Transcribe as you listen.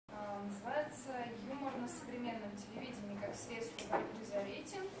современном телевидении как средство борьбы за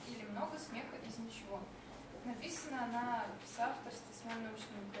рейтинг или много смеха из ничего. Написана она в соавторстве с моим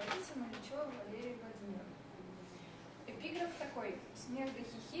научным руководителем Ильичевой Валерией Владимировной. Эпиграф такой: смех да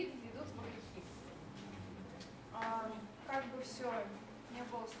хихи ведут во грехи. Как бы все не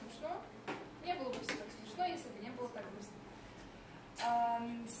было смешно, не было бы все так смешно, если бы не было так грустно.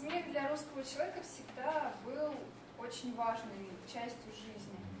 Смех для русского человека всегда был очень важной частью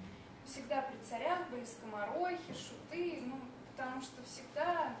жизни. Всегда при царях были скоморохи, шуты, потому что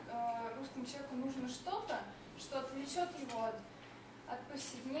всегда русскому человеку нужно что-то, что отвлечет его от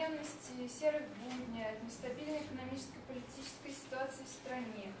повседневности, серых будней, от нестабильной экономической и политической ситуации в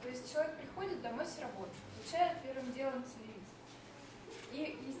стране. То есть человек приходит домой с работы, включает первым делом телевизор.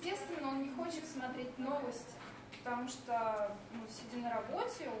 И, естественно, он не хочет смотреть новости, потому что, сидя на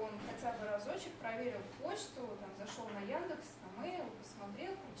работе, он хотя бы разочек проверил почту, зашел на Яндекс, на Mail,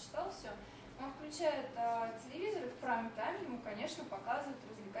 посмотрел, прочитал все. Он включает телевизор, и в прайм-тайм ему, конечно, показывают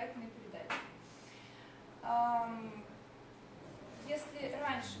развлекательные передачи. Если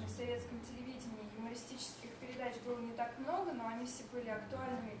раньше на советском телевидении юмористических передач было не так много, но они все были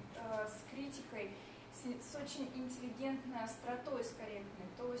актуальными, с критикой, с очень интеллигентной остротой, с корректной,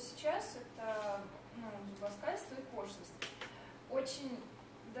 то сейчас это зубоскальство и пошлость. Очень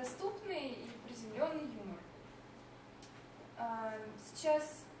доступный и приземленный юмор.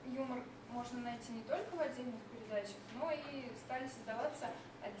 Сейчас юмор можно найти не только в отдельных передачах, но и стали создаваться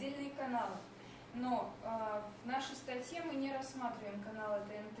отдельные каналы. Но в нашей статье мы не рассматриваем каналы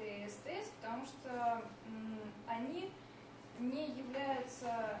ТНТ и СТС, потому что они не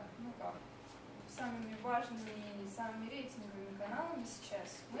являются, самыми важными и самыми рейтинговыми каналами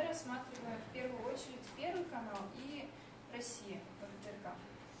сейчас. Мы рассматриваем в первую очередь Первый канал и Россия, РТРК.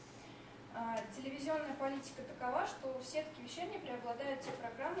 Телевизионная политика такова, что в сетке вещания преобладают те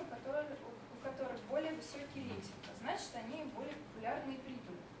программы, у которых более высокий рейтинг, а значит, они более популярны и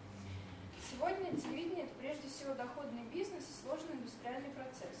прибыльны. Сегодня телевидение – это прежде всего доходный бизнес и сложный индустриальный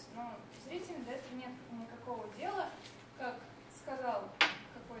процесс. Но зрителям до этого нет никакого дела, как сказал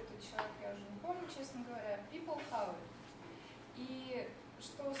какой-то человек, я уже не помню, честно говоря, people have it. И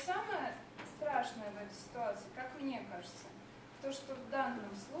что самое страшное в этой ситуации, как мне кажется, то, что в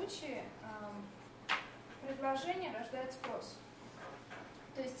данном случае предложение рождает спрос.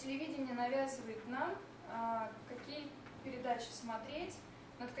 То есть телевидение навязывает нам, какие передачи смотреть,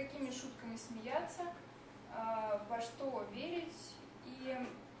 над какими шутками смеяться, во что верить. И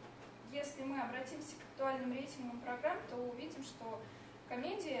если мы обратимся к актуальным рейтингам программ, то увидим, что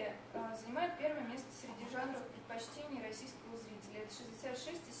комедия занимает первое место среди жанров предпочтений российского зрителя. Это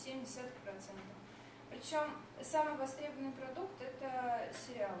 66,7%. Причем самый востребованный продукт – это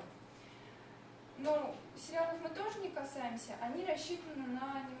сериалы. Но сериалов мы тоже не касаемся, они рассчитаны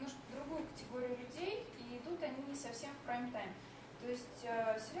на немножко другую категорию людей, и идут они не совсем в прайм-тайм. То есть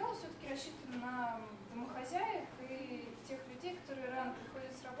сериалы все-таки рассчитаны на домохозяек и тех людей, которые рано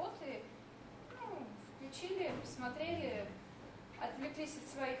приходят с работы, включили, посмотрели, отвлеклись от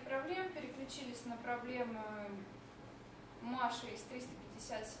своих проблем, переключились на проблемы Маши из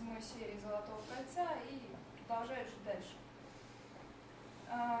 357 серии «Золотого кольца» и продолжают жить дальше.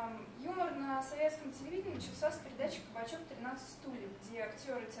 Юмор на советском телевидении начался с передачи «Кабачок 13 стульев», где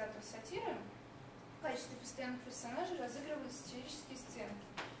актеры театра сатиры в качестве постоянных персонажей разыгрывали сатирические сценки.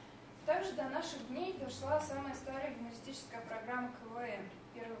 Также до наших дней дошла самая старая юмористическая программа КВН,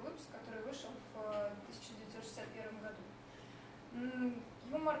 первый выпуск, который вышел в 1961 году.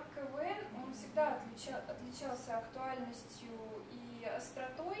 Юмор КВН, он всегда отличался актуальностью и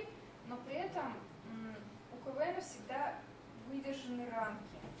остротой, но при этом у КВН всегда выдержаны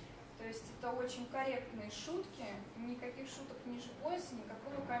рамки. То есть это очень корректные шутки, никаких шуток ниже пояса,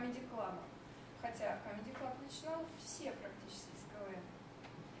 никакого комеди-клаба. Хотя комеди-клаб начинал все практически с КВН.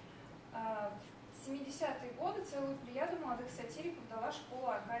 В 70-е годы целую плеяду молодых сатириков дала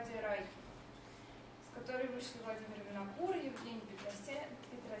школа Аркадия Райки, с которой вышли Владимир Винокур, Евгений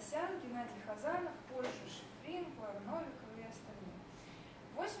Петросян, Геннадий Хазанов, Польша Шифрин, Клара Новикова и остальные.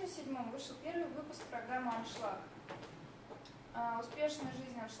 В 1987-м вышел первый выпуск программы «Аншлаг». Успешная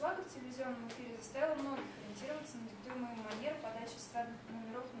жизнь «Аншлага» в телевизионном эфире заставила многих ориентироваться на диктуемую манеру подачи эстрадных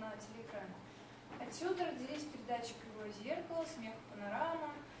номеров на телеэкране. Отсюда родились передачи «Кривое зеркало», «Смех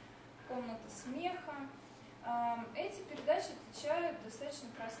панорама», «Комната смеха». Эти передачи отличают достаточно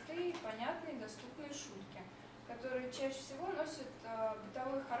простые, понятные, доступные шутки, которые чаще всего носят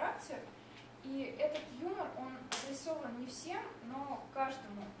бытовой характер. И этот юмор, он адресован не всем, но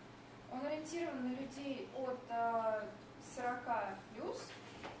каждому. Он ориентирован на людей от 40 плюс,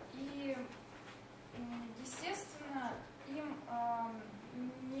 и, естественно, им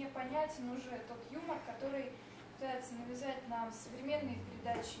непонятно понятен уже тот юмор, который пытается навязать нам современные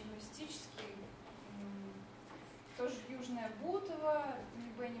передачи юмористические, тоже Южная Бутова,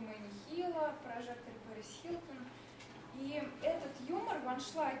 Бенни Мэнни Хилла, Прожектор Пэрис Хилтон. И этот юмор в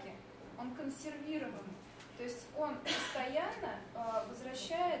аншлаге, он консервирован, то есть он постоянно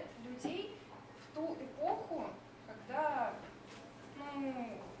возвращает людей в ту эпоху, когда,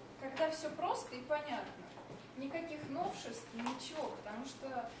 когда все просто и понятно. Никаких новшеств, ничего, потому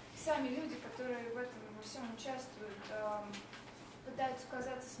что сами люди, которые в этом во всем участвуют, пытаются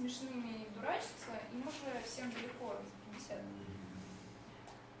казаться смешными и дурачиться, им уже всем далеко за 50.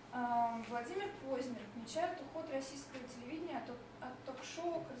 Владимир Познер отмечает уход российского телевидения от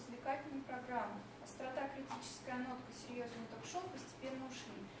ток-шоу к развлекательным программам. Острота, критическая нотка, серьезные ток-шоу постепенно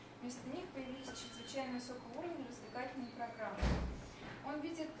ушли. Вместо них появились чрезвычайно высокого уровня развлекательные программы. Он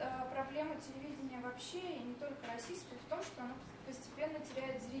видит проблему телевидения вообще, и не только российского, в том, что оно постепенно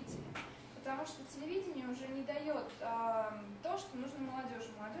теряет зрителей. Потому что телевидение уже не дает то, что нужно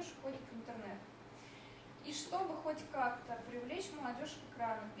молодежи. Молодежь уходит в интернет. И чтобы хоть как-то привлечь молодежь к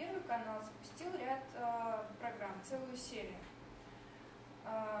экрану, Первый канал запустил ряд программ, целую серию.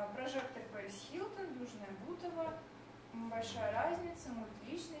 Прожектор Пэрис Хилтон, Южная Бутова, Большая разница,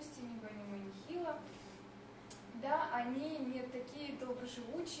 Мультличности, Бенни Мэнни Хилла. Да, они не такие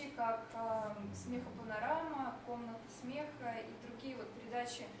долгоживучие, как «Смехопанорама», «Комната смеха» и другие вот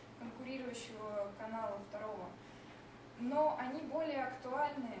передачи конкурирующего канала второго. Но они более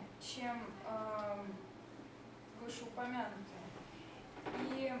актуальны, чем вышеупомянутые.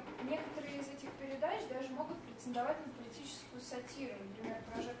 И некоторые из этих передач даже могут претендовать на политическую сатиру, например,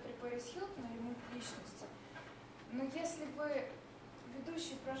 «Прожектор Пэрис Хилтон» или «Мультличности». Но если бы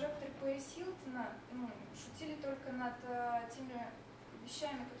ведущие «Прожектор Пэрис Хилтона» шутили только над теми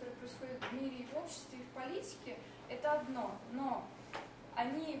вещами, которые происходят в мире и в обществе, и в политике, это одно. Но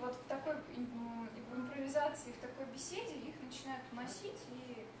они вот в такой в импровизации, в такой беседе их начинают уносить,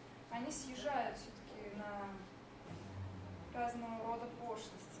 и они съезжают все-таки на разного рода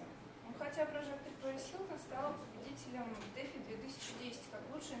пошлости. Хотя «Прожектор Пэрис Хилтон» стала победителем ДЭФИ 2010 как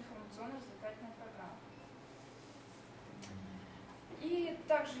лучшая информационно-развлекательная программа. И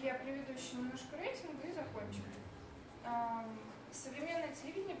также я приведу еще немножко рейтинга и закончу. Современное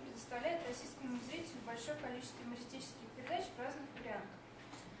телевидение предоставляет российскому зрителю большое количество юмористических передач в разных вариантах.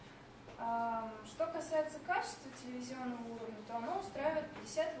 Что касается качества телевизионного уровня, то оно устраивает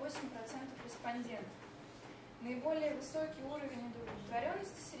 58% респондентов. Наиболее высокий уровень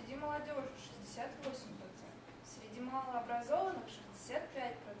удовлетворенности среди молодежи – 68%, среди малообразованных –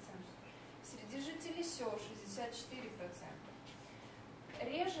 65%, среди жителей сел – 64%.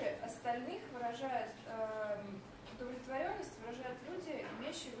 Реже остальных выражают удовлетворенность выражают люди,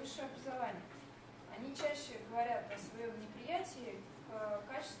 имеющие высшее образование. Они чаще говорят о своем неприятии к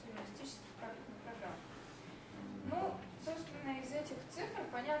качеству юмористических программ. Ну, собственно, из этих цифр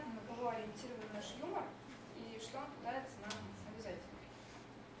понятно, на кого ориентирован наш юмор и что он пытается нам навязать.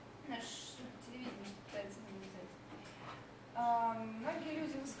 Наш телевидение что пытается нам навязать. Многие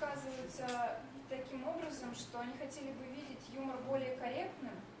люди высказываются таким образом, что они хотели бы видеть юмор более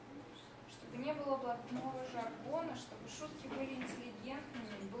корректным, чтобы не было блатного жаргона, чтобы шутки были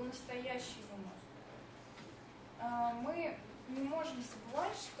интеллигентными, был настоящий юмор. Мы не можем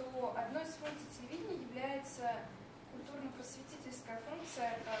забывать, что одной из функций телевидения является культурно-просветительская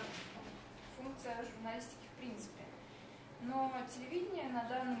функция, как функция журналистики в принципе. Но телевидение на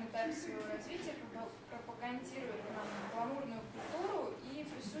данном этапе своего развития пропагандирует нам гламурную культуру и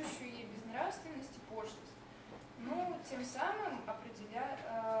присущую ей безнравственность и пошлость. Ну, тем самым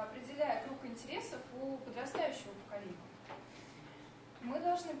определяя круг интересов у подрастающего поколения. Мы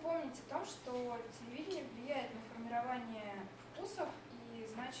должны помнить о том, что телевидение влияет на формирование вкусов, и,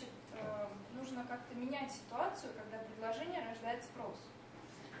 значит, нужно как-то менять ситуацию, когда предложение рождает спрос.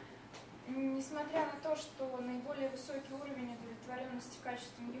 Несмотря на то, что наиболее высокий уровень удовлетворенности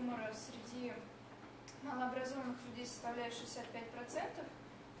качеством юмора среди малообразованных людей составляет 65%,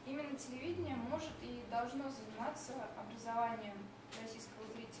 именно телевидение может и должно заниматься образованием российского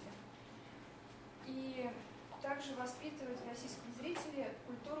зрителя. И также воспитывать в российском зрителе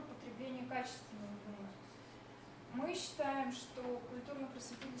культуру потребления качественного юмора. Мы считаем, что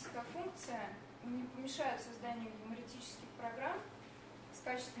культурно-просветительская функция не помешает созданию юмористических программ с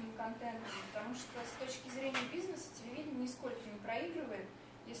качественным контентом, потому что с точки зрения бизнеса телевидение нисколько не проигрывает,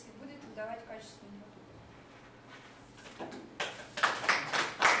 если будет выдавать качественный продукт.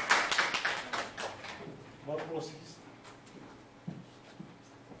 Вопросы есть?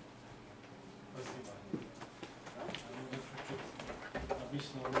 Спасибо.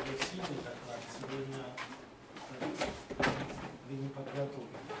 Обычно уже сильный доклад, сегодня вы не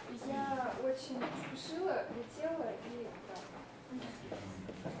подготовлены. летела и так.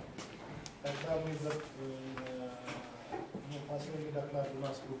 Тогда мы последний доклад у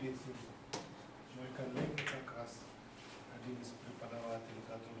нас будет мой коллега, как раз один из преподавателей,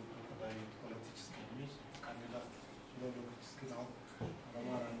 который преподает политический язык, кандидат филологических наук,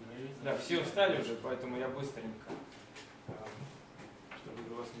 Роман Андреевич. Да, все устали уже, поэтому я быстренько,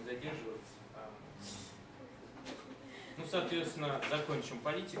 чтобы вас не задерживать. Ну, соответственно, закончим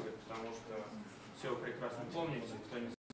политикой, потому что все прекрасно помните, кто не